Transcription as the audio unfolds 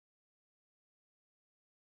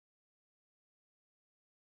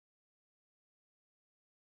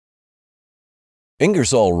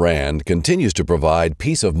Ingersoll Rand continues to provide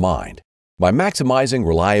peace of mind by maximizing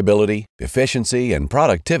reliability, efficiency, and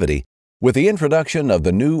productivity with the introduction of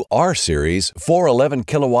the new R-Series 4-11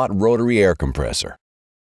 kilowatt rotary air compressor.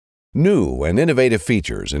 New and innovative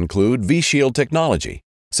features include V-Shield technology,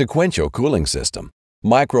 sequential cooling system,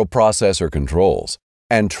 microprocessor controls,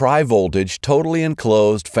 and tri-voltage totally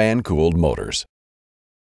enclosed fan-cooled motors.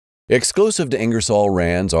 Exclusive to Ingersoll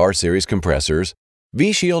Rand's R-Series compressors,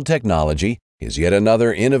 V-Shield technology is yet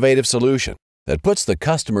another innovative solution that puts the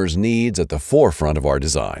customer's needs at the forefront of our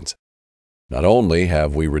designs. Not only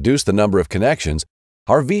have we reduced the number of connections,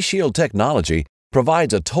 our V-Shield technology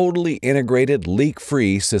provides a totally integrated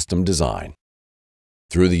leak-free system design.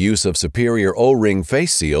 Through the use of superior O-ring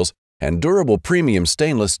face seals and durable premium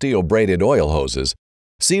stainless steel braided oil hoses,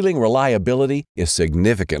 sealing reliability is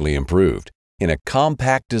significantly improved in a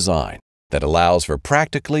compact design that allows for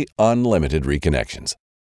practically unlimited reconnections.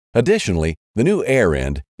 Additionally, the new air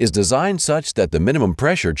end is designed such that the minimum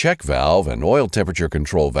pressure check valve and oil temperature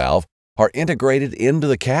control valve are integrated into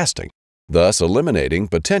the casting, thus eliminating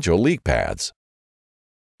potential leak paths.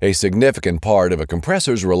 A significant part of a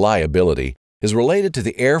compressor's reliability is related to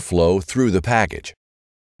the airflow through the package.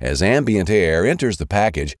 As ambient air enters the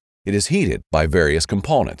package, it is heated by various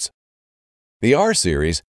components. The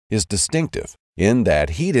R-Series is distinctive in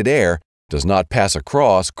that heated air does not pass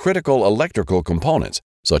across critical electrical components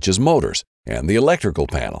such as motors and the electrical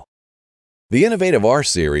panel. The innovative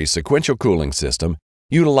R-Series Sequential Cooling System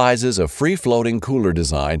utilizes a free-floating cooler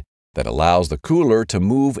design that allows the cooler to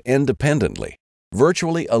move independently,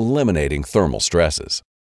 virtually eliminating thermal stresses.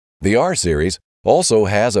 The R-Series also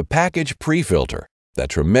has a package pre-filter that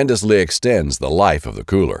tremendously extends the life of the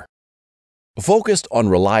cooler. Focused on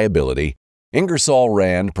reliability, Ingersoll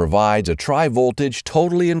Rand provides a tri-voltage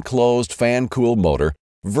totally enclosed fan-cooled motor,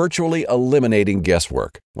 virtually eliminating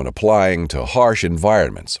guesswork when applying to harsh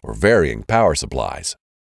environments or varying power supplies.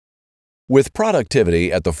 With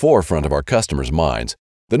productivity at the forefront of our customers' minds,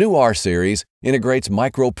 the new R-Series integrates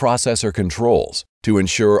microprocessor controls to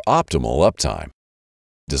ensure optimal uptime.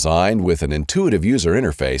 Designed with an intuitive user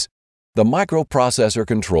interface, the microprocessor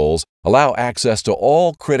controls allow access to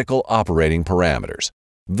all critical operating parameters,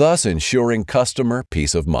 thus ensuring customer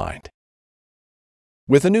peace of mind.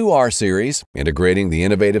 With the new R-Series, integrating the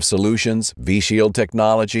innovative solutions, V-Shield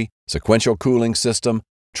technology, sequential cooling system,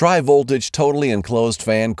 tri-voltage totally enclosed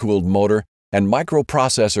fan-cooled motor, and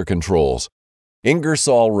microprocessor controls,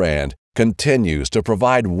 Ingersoll Rand continues to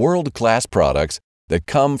provide world-class products that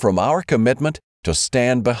come from our commitment to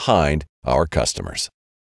stand behind our customers.